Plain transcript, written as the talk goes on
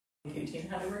Do you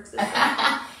know how to work this?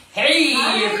 Hey,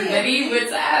 hi, everybody,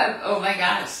 what's up? Oh my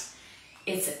gosh,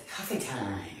 it's coffee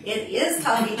time. It is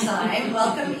coffee time.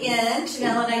 Welcome in.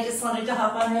 Janyl and I just wanted to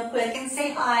hop on real quick and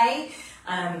say hi.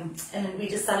 And we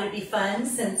just thought it'd be fun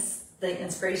since the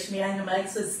inspiration behind the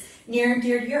mugs was near and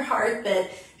dear to your heart, that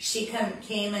she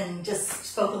came and just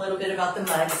spoke a little bit about the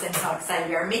mugs and how excited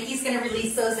we are. Mickey's going to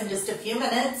release those in just a few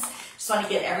minutes. Just want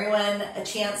to get everyone a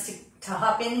chance to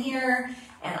hop in here,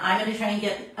 and I'm going to try and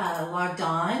get logged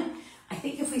on. I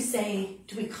think if we say,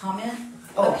 do we comment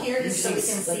up here just so we can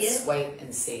see it? Let's swipe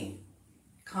and see.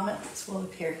 Comments will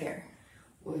appear here.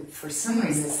 Well, for some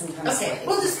reason, sometimes. Okay,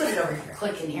 we'll just put it over here.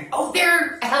 Click in here. Oh,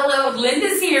 there! Hello,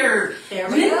 Linda's here. There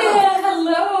we Linda, go.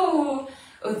 Hello.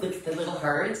 Oh, look at the little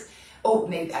hearts. Oh,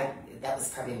 maybe that was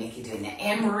probably Mickey doing that.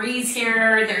 Anne Marie's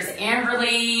here. There's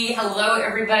Amberly. Hello,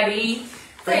 everybody.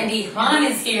 Brandy Hahn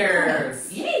is here.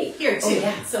 Yay! Here too. Oh,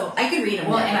 yeah. So I could read them.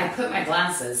 Well, and I put my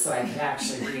glasses so I could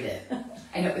actually read it.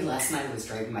 I know last night I was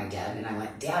driving my dad, and I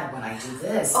went, Dad, when I do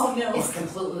this, oh, no. it's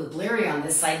completely blurry on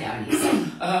this side now. And he's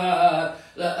like,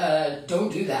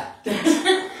 don't do that.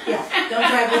 Yeah, don't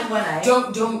drive with one eye.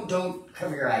 Don't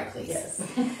cover your eye, please. Yes.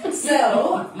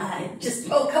 So, just a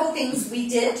couple things. We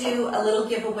did do a little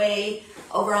giveaway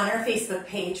over on our Facebook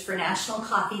page for National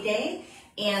Coffee Day.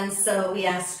 And so we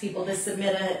asked people to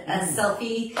submit a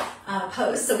selfie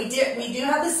post. So we do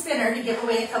have the spinner to give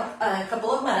away a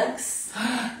couple of mugs.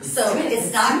 So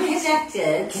it's not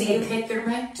connected. Can they pick their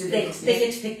mug? They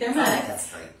get to pick their mug. Oh, that's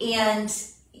great. And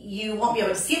you won't be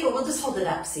able to see it, but we'll just hold it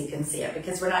up so you can see it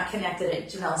because we're not connected at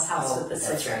Janelle's house with the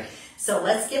switcher. Right. So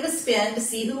let's give a spin to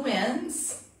see who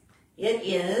wins. It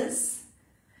is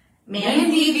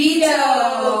Mandy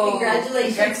Vito.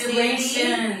 Congratulations.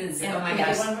 Congratulations. And oh my can we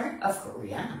gosh. do one more? Of course,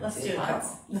 yeah. Let's do a couple.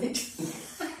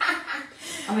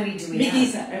 How many do we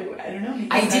Mickey's have? I don't know.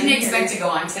 I didn't expect to go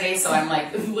on today, so I'm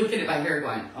like looking at my hair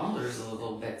going, oh, there's a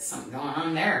little bit something going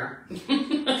on there.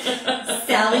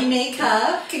 Sally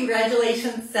Makeup.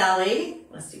 Congratulations, Sally.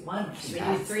 Let's do one. Should we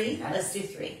do three? Yes. Let's do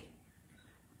three.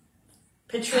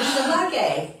 Patricia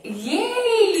Lage.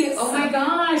 Yay! Oh my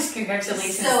gosh!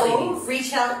 Congratulations, So ladies.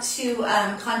 reach out to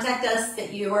contact us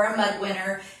that you are a mug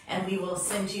winner, and we will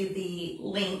send you the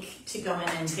link to go in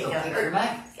and pick up your mug.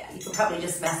 Yeah, you can probably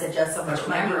just message us how much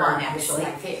mug you Remember, want. Actually,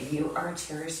 you are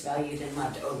cherished, valued, and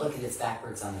loved. Oh, look at it's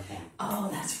backwards on the thing. Oh,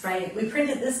 that's right. We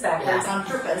printed this backwards on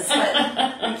purpose,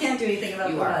 but we can't do anything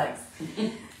about the mugs.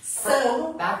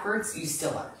 So backwards, you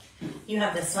still are. You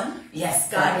have this one. Yes,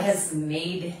 God has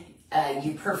made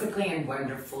you perfectly and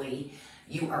wonderfully.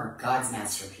 You are God's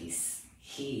masterpiece.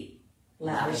 He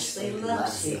lavishly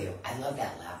loves you. I love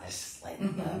that lavish,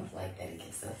 love, like that He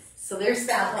gives us. So there's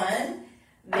that one.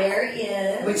 There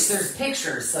is. Which there's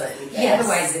pictures, so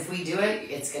otherwise, if we do it,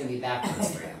 it's going to be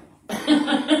backwards for you.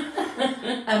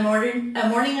 A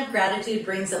morning of gratitude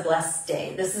brings a blessed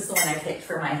day. This is the one I picked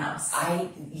for my house. I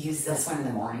use this one in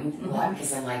the morning a lot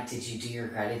because I'm like, did you do your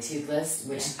gratitude list?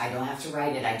 Which I don't have to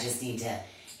write it. I just need to.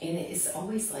 And it's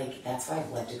always like, that's why I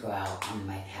love to go out on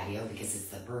my patio because it's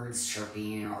the birds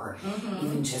chirping or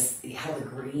even just how the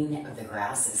green of the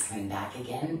grass is coming back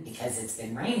again because it's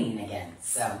been raining again.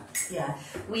 So yeah,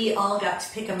 we all got to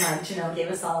pick a mug. Janyl gave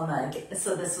us all a mug.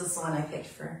 So this was the one I picked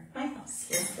for my house.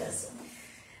 Here's this one.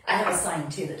 I have a sign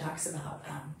too that talks about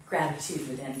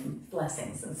gratitude and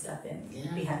blessings and stuff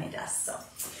behind us. So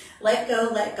let go,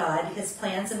 let God. His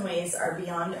plans and ways are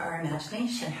beyond our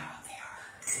imagination.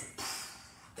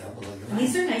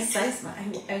 These are nice size. I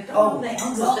don't know the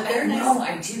ounces, but they're nice. No,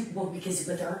 I do. Well, because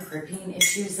with our gripping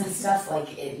issues and stuff, like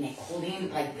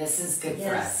holding, like this is good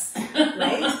for us.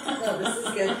 Right? So this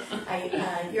is good.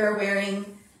 You're wearing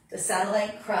the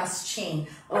satellite cross chain.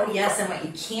 Oh yes, and what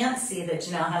you can't see that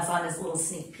Janyl has on is a little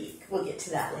sneak peek. We'll get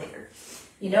to that later.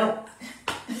 You know.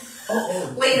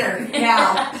 Later.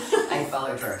 Now. I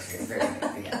follow directions very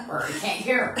good. Yeah. Or I can't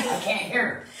hear. I can't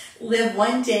hear. Live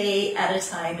one day at a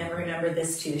time, and remember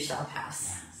this too shall pass.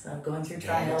 Yeah. So going through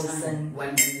trials and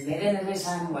 1 minute at a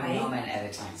time, one moment at a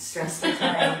time. Stressful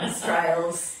times,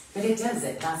 trials. But it does.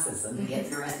 It passes, and we get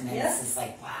through it, and then it's just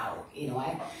like, wow. You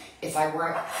know, if I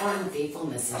work for in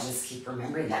faithfulness and just keep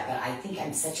remembering that, but I think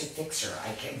I'm such a fixer.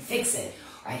 I can fix it.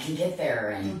 I can get there,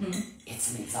 and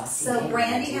it's an exhausting So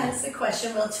Brandy has the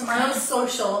question, will tomorrow's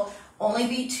social only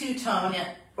be two-tone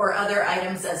or other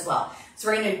items as well? So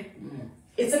we're going to,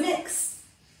 it's a mix.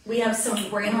 We have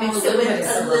some, we're going to mix it with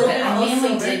a little bit of I mainly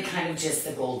silver. did kind of just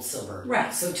the gold silver.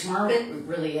 Right. So tomorrow it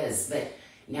really is, but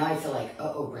now I feel like,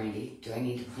 uh-oh, Brandy, do I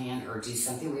need to plan or do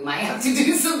something? We might have to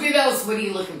do something else. What are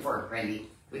you looking for, Brandy?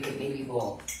 We could maybe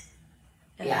gold.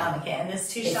 And Monica, and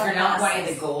this two if shot you're not glasses.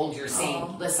 wanting the gold, you're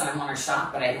saying, listen, I want to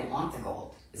shop, but I don't want the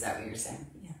gold. Is that what you're saying?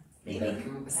 Yeah. You Maybe. better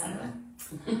come up with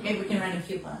something. Maybe we can run a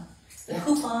coupon. Yeah.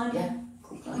 Coupon. Yeah.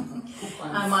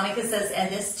 Coupons. Monica says, and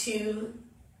this too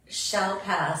shall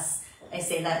pass. I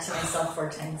say that to myself 4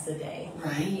 times a day.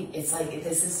 Right? It's like,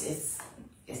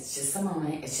 it's just a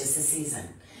moment. It's just a season.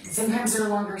 Sometimes there are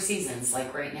longer seasons.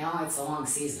 Like right now, it's a long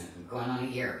season, going on a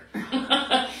year.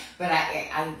 But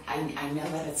I know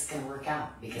that it's going to work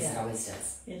out because it always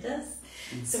does. It does.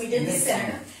 So we did the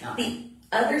center. No. The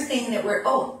other thing that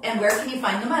and where can you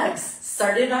find the mugs?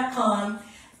 Sarda.com,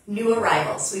 new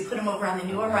arrivals. We put them over on the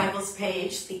new arrivals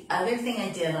page. The other thing I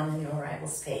did on the new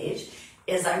arrivals page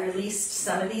is I released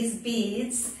some of these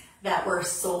beads that were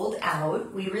sold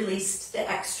out. We released the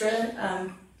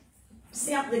extra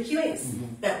the QAs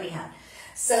that we had.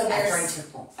 So there's I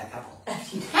took a couple.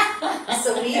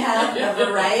 So we have a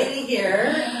variety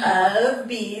here of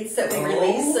beads that we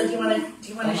released. So do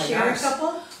you want to share a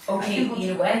couple? Okay,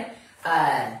 you know what?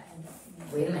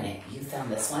 Wait a minute. You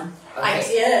found this one? Okay. I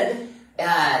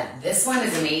did. This one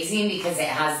is amazing because it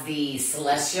has the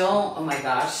celestial, oh my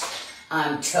gosh,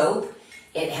 taupe.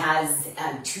 It has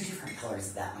 2 different colors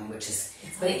of that one,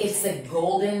 but it's the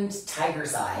golden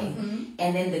tiger's eye,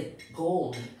 and then the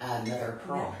gold mother of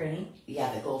pearl. Isn't that pretty?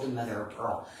 Yeah, the golden mother of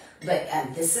pearl. But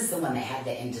this is the one that had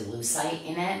the andalusite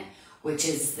in it, which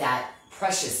is that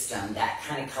precious stone that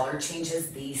kind of color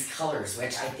changes these colors,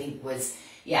 which I think was,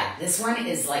 this one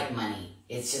is like money.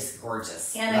 It's just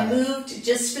gorgeous. And I moved,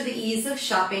 just for the ease of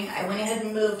shopping, I went ahead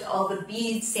and moved all the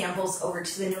bead samples over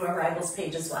to the new arrivals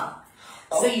page as well.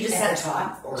 So you just have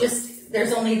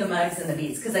there's only the mugs and the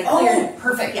beads because I cleared. Oh,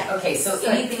 perfect. Yeah. Okay, so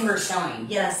anything we're showing.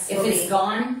 Yes. If it's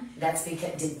gone, that's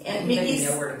because, did anybody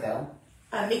know where to go?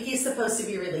 Mickey's supposed to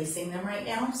be releasing them right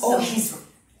now. So.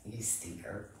 You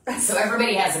stinker. So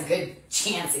everybody has a good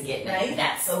chance of getting it.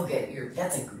 That's so good.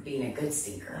 That's being a good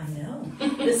stinker. I know.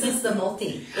 This is the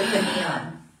multi with the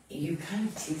neon. You kind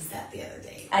of teased that the other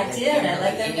day. I did. I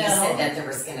let them know. You said that there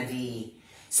was going to be.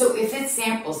 So if it's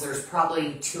samples, there's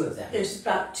probably 2 of them. There's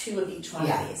about 2 of each one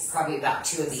of these. Probably about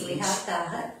 2 of each. So we have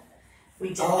that. We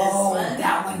did this one.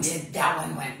 That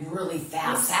one went really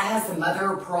fast. That has the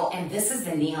mother of pearl, and this is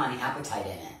the neon apatite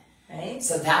in it. Right.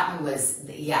 So that one was,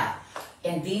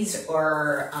 And these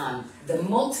are, the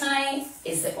multi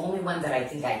is the only one that I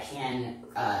think I can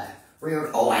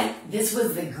reorder. This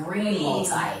was the green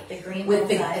multi. The green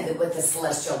with multi. With the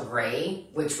celestial gray,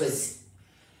 which was,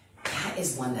 that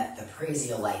is one that the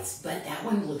Praisial lights, but that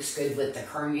one looks good with the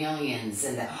carnelians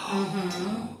and the,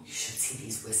 you should see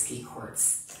these whiskey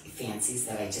quartz fancies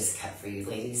that I just cut for you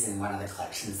ladies in one of the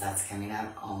collections that's coming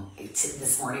up.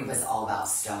 This morning was all about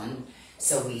stone.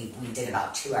 So we did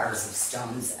about 2 hours of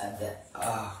stones of the,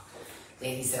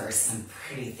 ladies, there are some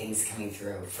pretty things coming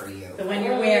through for you. The one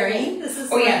you're wearing, this is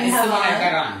this is the one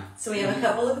I got on. So we have a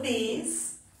couple of these.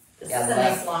 This is a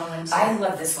nice long one too. I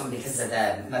love this one because of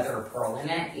the mother of pearl in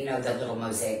it, the little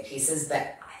mosaic pieces,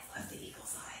 but I love the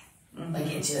eagle's eye. Like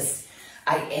it just,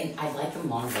 I like them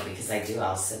longer because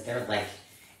I'll sit there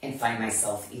and find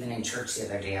myself, even in church the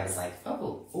other day, I was like,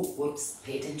 oh, whoops,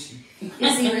 pay attention.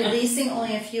 Is he releasing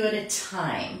only a few at a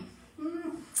time?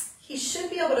 He should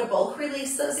be able to bulk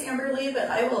release those, Amberly, but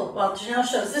I will, while Janyl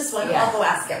shows this one, I'll go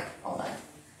ask him. Hold on.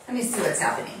 Let me see what's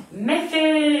happening.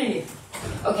 Mickey!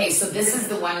 Okay, so this is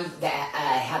the one that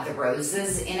had the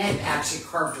roses in it, actually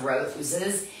carved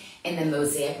roses, and the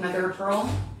mosaic mother of pearl.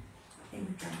 They were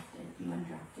drafted. You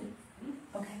undrafted?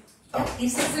 Okay. Yep, he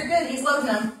says they're good. He's loading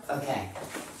them. Okay.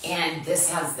 And this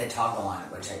has the toggle on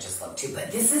it, which I just love too.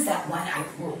 But this is that one, I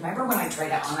remember when I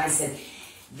tried it on, I said,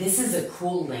 this is a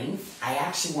cool length. I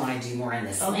actually want to do more in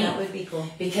this length. That would be cool.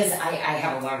 Because I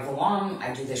have a lot of the long,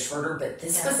 I do the shorter, but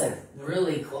this was a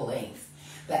really cool length.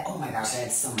 But oh my gosh, I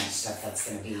have so much stuff that's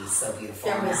going to be so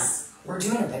beautiful. We're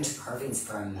doing a bunch of carvings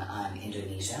from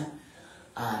Indonesia.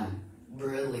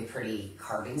 Really pretty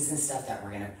carvings and stuff that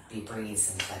we're going to be bringing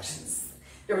some collections.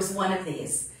 There was one of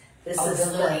these. This is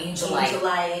the little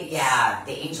angelite. Yeah,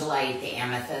 the angelite, the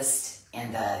amethyst,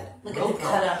 and the look at the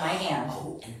cut on my hand.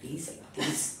 Oh, and these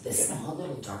the small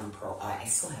little darn pearl. I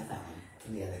still have that one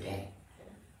from the other day.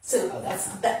 So that's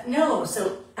not that. No,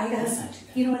 so I got. That's not too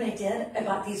bad. You know what I did? I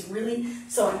bought these really.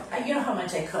 So you know how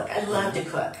much I cook. I love to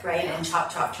cook, right? And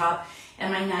chop.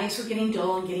 And my knives were getting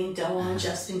dull. And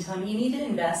Justin telling me you need to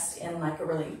invest in like a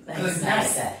really nice knife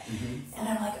set. And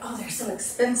I'm like, oh, they're so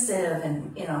expensive,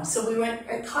 and So we went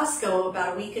at Costco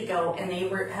about a week ago, and they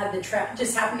had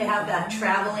just happened to have that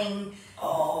traveling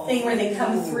thing where they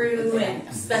come through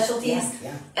and specialties,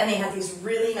 and they had these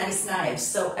really nice knives.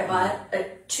 So I bought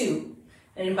 2.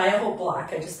 I didn't buy a whole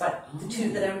block. I just bought the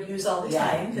 2 that I would use all the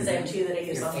time because I have 2 that I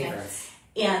use all the time,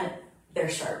 and they're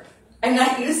sharp. I'm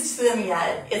not used to them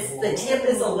yet. The tip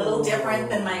is a little different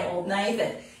than my old knife.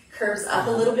 It curves up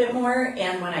a little bit more,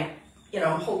 and when I,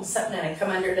 I'm holding something and I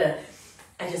come under to,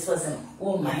 I just wasn't.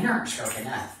 Well, mine aren't sharp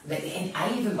enough. And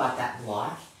I even bought that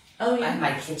block on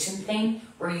my kitchen thing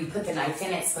where you put the knife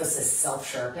in, it's supposed to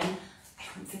self-sharpen. I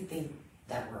don't think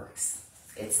that works.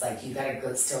 It's like you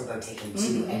gotta still go take them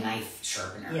to a knife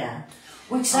sharpener. Yeah.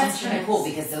 Which that's kind of cool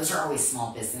because those are always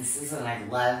small businesses, and I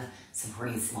love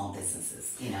supporting small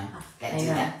businesses, that do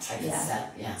that type of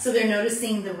stuff. Yeah. So they're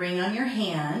noticing the ring on your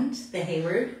hand, the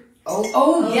Hayward.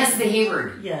 Oh, yes, the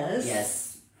Hayward. Yes.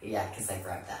 Yes. Yeah, because I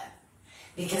grabbed that.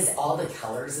 Because all the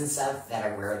colors and stuff that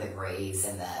I wear, the grays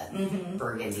and the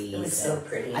burgundies. It was so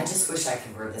pretty. I just wish I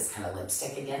could wear this kind of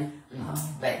lipstick again.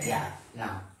 But yeah, no.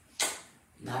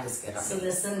 Not as good on So me.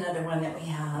 this is another one that we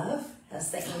have. That's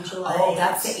the Angel Light. Oh,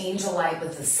 that's the Angel Light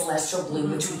with the celestial blue,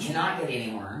 which we cannot get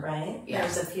anymore. Right? Yeah.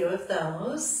 There's a few of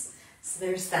those. So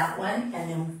there's that one. And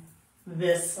then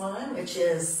this one, which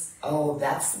is... Oh,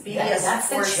 that's the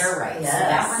chairite. Yes. So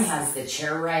that one has the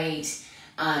chairite,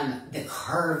 the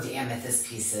carved amethyst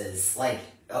pieces. Like,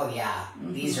 oh yeah,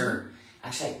 these are...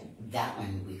 Actually, that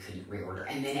one we couldn't reorder.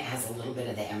 And then it has a little bit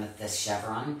of the amethyst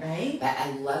chevron. Right. But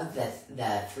I love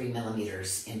the 3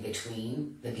 millimeters in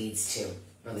between the beads too.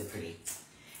 Really pretty.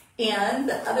 And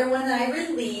the other one that I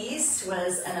released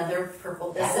was another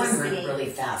purple. That one went really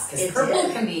fast because purple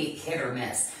can be hit or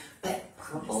miss. But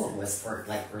purple was for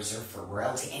reserved for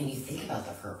royalty. And you think about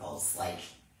the purples,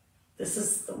 this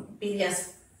is the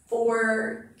BDS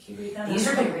 4. Can you read that? These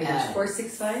are the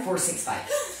 465.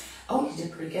 465. Oh, you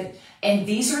did pretty good. And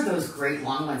these are those great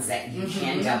long ones that you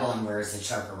can double and wear as a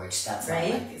choker, which that's why I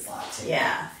like these a lot too.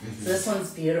 Yeah. So this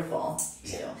one's beautiful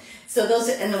too. So those,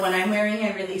 and the one I'm wearing,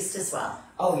 I released as well.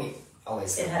 Oh, yeah.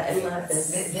 Always. I love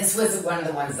this. This was one of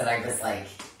the ones that I was like,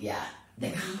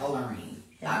 the coloring.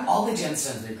 All the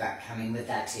gemstones we've got coming with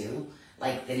that too,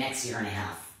 like the next year and a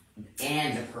half.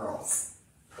 And the pearls.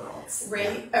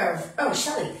 Right? Oh,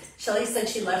 Shelly. Shelly said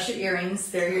she loves your earrings.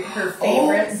 They're her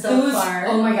favorite so far.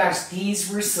 Oh my gosh,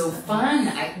 these were so fun.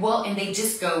 And they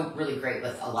just go really great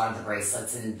with a lot of the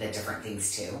bracelets and the different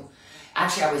things too.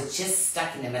 Actually, I was just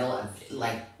stuck in the middle of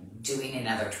doing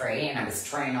another tray, and I was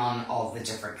trying on all the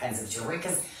different kinds of jewelry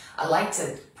because I like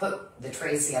to put the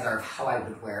trays together of how I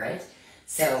would wear it.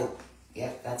 So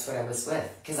yeah, that's what I was with.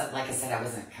 Because like I said, I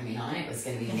wasn't coming on. It was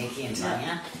going to be Nikki and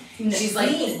Tanya. She's like...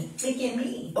 Nikki and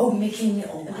me. Oh, Mickey and me.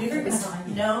 Oh, I thought it was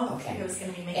Tanya. No. Okay. It was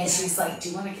going to be Mickey. And she's like, do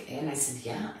you want to... And I said,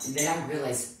 yeah. And then I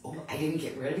realized, I didn't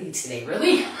get ready today.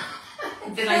 Really?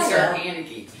 Then I started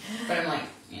panicking. But I'm like,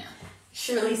 yeah.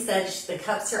 Shirley said the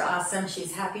cups are awesome.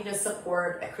 She's happy to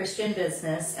support a Christian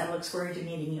business and looks forward to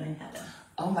meeting you in heaven.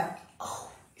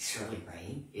 Shirley,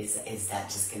 right? Is that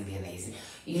just going to be amazing?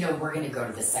 We're going to go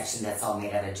to the section that's all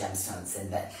made out of gemstones,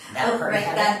 and that part of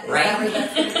heaven,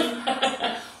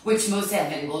 right? Which most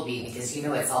heaven will be because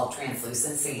it's all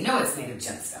translucent, so it's made of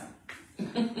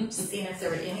gemstone. Just seeing if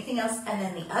there were anything else, and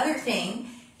then the other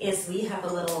thing is we have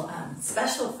a little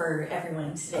special for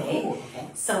everyone today. Oh, okay.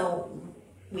 So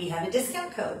we have a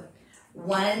discount code.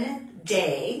 1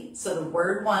 day, so the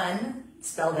word 1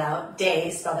 spelled out,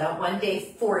 day spelled out, 1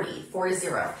 day 40.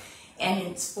 And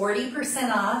it's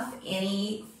 40% off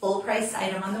any full price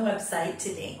item on the website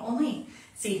today only.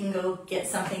 So you can go get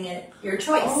something at your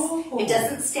choice. It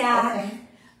doesn't stack.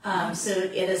 Okay. So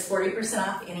it is 40%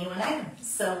 off any one item.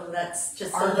 So that's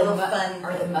just a little fun.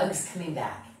 Are the mugs coming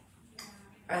back?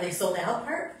 Are they sold out,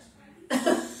 part?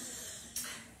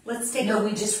 Let's take No,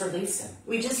 we just released them.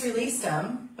 We just released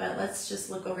them, but let's just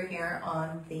look over here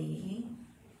on the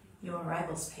new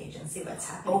arrivals page and see what's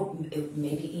happening. Oh,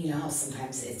 maybe, how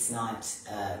sometimes it's not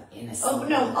in a... Oh,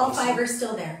 no, all 5 are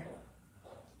still there.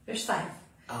 There's 5.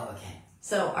 Oh, okay.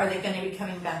 So are they going to be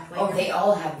coming back later? Oh, they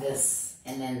all have this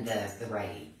and then the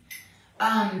writing.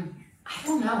 I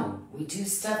don't know. We do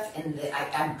stuff, and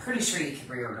I'm pretty sure you can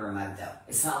reorder a mug, though.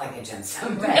 It's not like a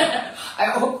gemstone. Right. I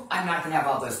hope I'm not going to have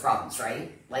all those problems,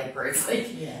 right? Where it's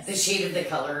the shade of the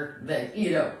color,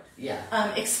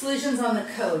 yeah. Exclusions on the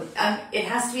code. It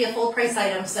has to be a full price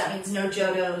item, so that means no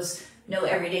Jodos, no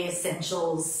everyday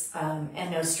essentials,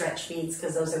 and no stretch beads,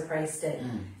 because those are priced at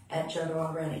Jodo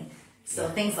already. So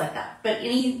things like that. But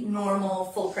any normal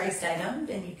full priced item,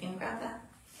 then you can grab that.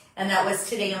 And that was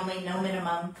today only, no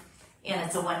minimum. And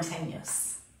it's a one-time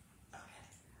use.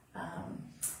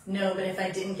 No, but if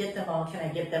I didn't get them all, can I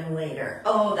get them later?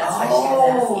 Oh, that's why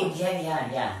she was asking.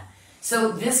 Yeah.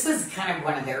 So this was kind of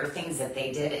one of their things that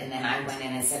they did, and then I went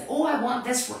in and said, I want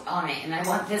this on it, and I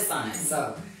want this on it.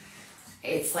 So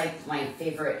it's like my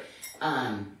favorite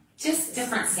Just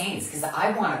different stains, because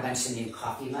I want a bunch of new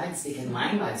coffee mugs because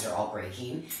my mugs are all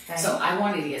breaking. Okay. So I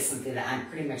wanted to get something that I'm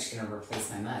pretty much going to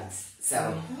replace my mugs.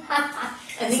 So,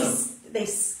 and these, do they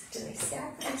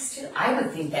stack next to? I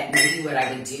would think that maybe what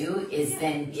I would do is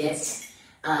then get,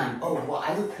 I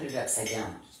would put it upside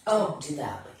down. Oh. Do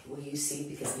that. Like, will you see?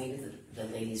 Because maybe the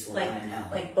ladies will want to know.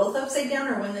 Like both upside down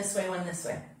or one this way, one this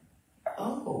way?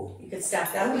 Oh. You could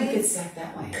stack that way? You could stack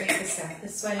that way. Or you could stack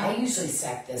this way? I usually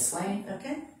stack this way.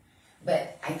 Okay.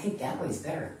 But I think that way's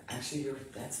better. Actually,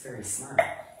 that's very smart.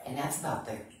 And that's about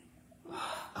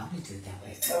I'm going to do it that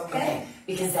way. Okay.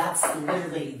 Because that's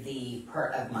literally the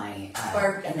part of my,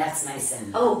 and that's nice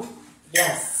and... Oh,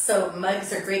 yes. So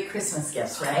mugs are great Christmas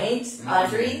gifts, right? Mm-hmm.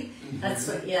 Audrey? Mm-hmm. That's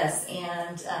what, yes.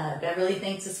 And Beverly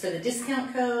thanks us for the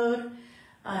discount code.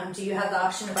 Do you have the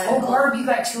option to buy them? Oh, Barb, you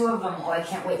got 2 of them. Oh, I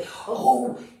can't wait.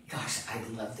 Oh, gosh, I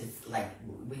love this. Like,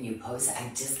 when you post, I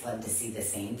just love to see the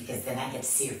same because then I get to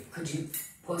see her. Could you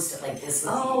post it like this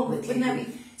with wouldn't that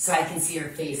be? So I can see her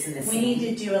face in the same. We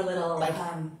need to do a little, like,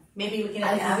 maybe we can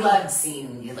have Abby. I love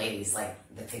seeing you ladies, like,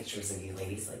 the pictures of you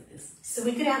ladies like this. So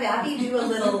we could have Abby do a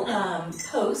little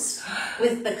post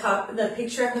with the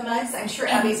picture of the mugs. I'm sure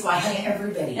Abby's watching. And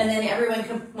everybody. And then everyone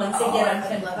can, once they get on,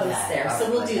 can post that. There.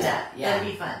 So we'll do that. Yeah.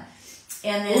 That'd be fun.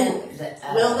 And then,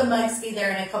 will the mugs be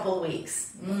there in a couple of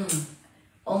weeks?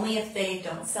 Only if they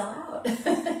don't sell out.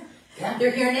 Yeah.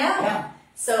 They're here now. Yeah.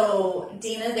 So,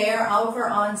 Dina, they're over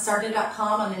on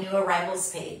Sarda.com on the new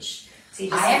arrivals page. So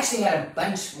I actually had a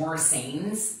bunch more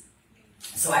sayings.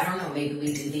 So I don't know, maybe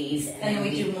we do these. And then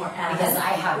we do more ads. Because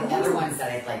I have other ones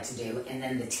that I'd like to do. And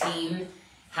then the team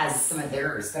has some of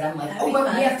theirs. But I'm like,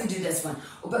 but we have to do this one.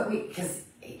 Oh, but because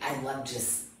I love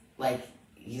just, like,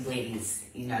 you ladies,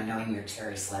 knowing you're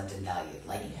cherished, loved, and valued.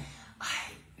 Like,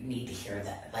 I need to hear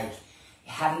that. Like,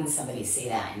 having somebody say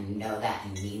that and know that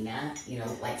and mean that,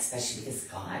 like, especially because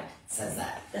God says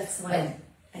that. That's one.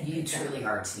 You truly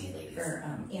are to me, ladies. For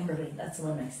Amberly, that's the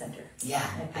one I sent her. Yeah,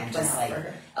 I'm just like,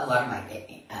 a lot of my,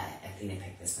 Athena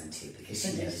picked this one too because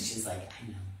she knows. She's like, I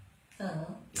know.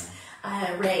 Oh.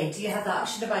 Yeah. Ray, do you have the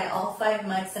option to buy all 5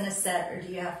 mugs in a set or do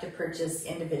you have to purchase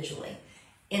individually?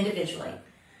 Individually.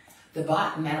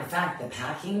 Matter of fact, the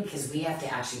packing, because we have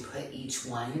to actually put each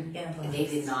one, they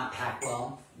did not pack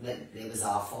well. It was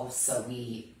awful. So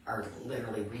we are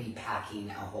literally repacking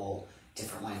a whole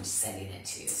different one, sending it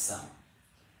to you. So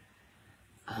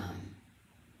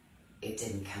it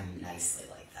didn't come nicely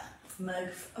like that. Mug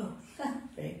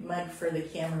for the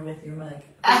camera with your mug.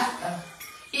 Yes.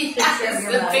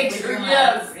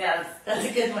 That's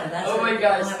a good one. Oh my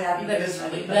gosh.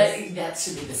 That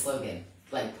should be the slogan.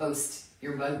 Like, post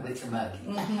your mug with your mug.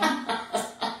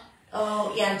 Mm-hmm.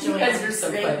 Oh, yeah, Joanne. You guys are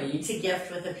so funny. To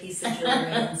gift with a piece of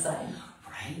jewelry inside.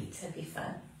 Right. That'd be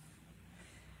fun.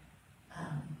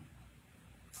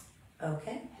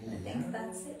 Okay. I think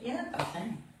that's it. Yeah.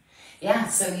 Okay. Yeah,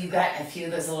 so you got a few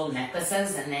of those little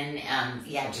necklaces, and then,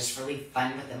 just really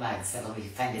fun with the mugs. It'll be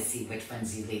fun to see which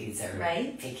ones you ladies are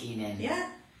picking in. Yeah.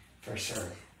 For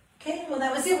sure. Okay, well,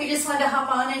 that was it. We just wanted to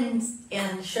hop on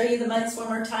and show you the mugs one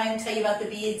more time, tell you about the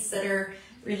beads that are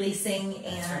releasing,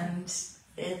 and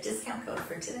the discount code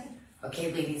for today.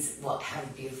 Okay, ladies, well, have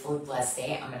a beautiful, blessed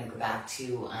day. I'm going to go back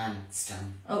to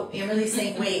Stone. Oh, you're really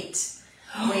saying wait.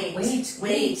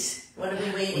 Wait. What are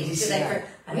we waiting?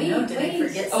 I don't know, did I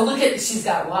forget something? Oh, look at, she's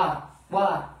got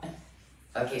wah.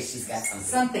 Okay, she's got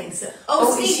something.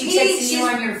 Sneak she peek. texting you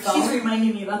on your phone? She's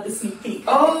reminding me about the sneak peek.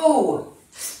 Oh,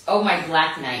 my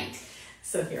Black Knight.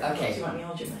 So here, do you want me to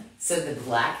hold your mic? So the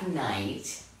Black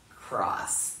Knight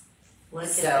cross. Look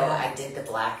at that. I did the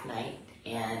Black Knight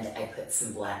and I put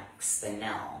some black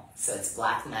spinel. So it's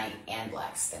Black Knight and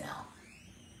black spinel.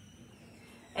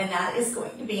 And that is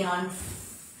going to be on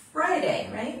Friday,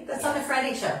 right? That's on the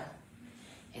Friday show.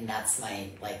 And that's my,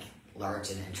 large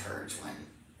and in charge one.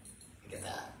 Look at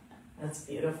that. That's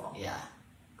beautiful. Yeah.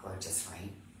 Gorgeous,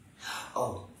 right?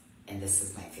 Oh, and this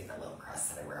is my favorite little cross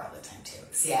that I wear all the time, too.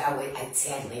 See, I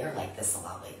layer like this a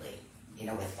lot lately,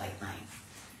 with, mine.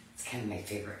 It's kind of my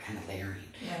favorite kind of layering.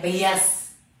 Right. But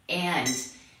yes, and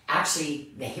actually,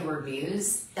 the Hayward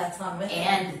Muse. That's on with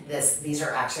and these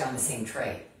are actually on the same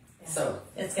tray. Yeah. So,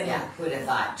 it's gonna who would have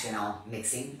thought, Janyl,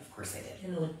 mixing? Of course I did.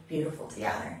 It'll look beautiful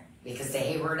together. Yeah, because the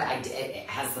Hayward, it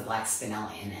has the black spinel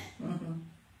in it. Mm-hmm.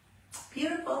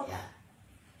 Beautiful. Yeah.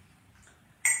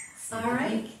 All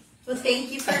right. Well,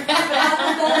 thank you for coming out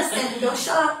with us and go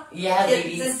shop. Yeah,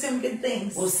 ladies. Get some good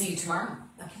things. We'll see you tomorrow.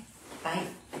 Okay. Bye.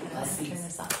 I'm going to turn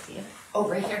this off to you. Oh,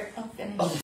 right here. Oh, finish.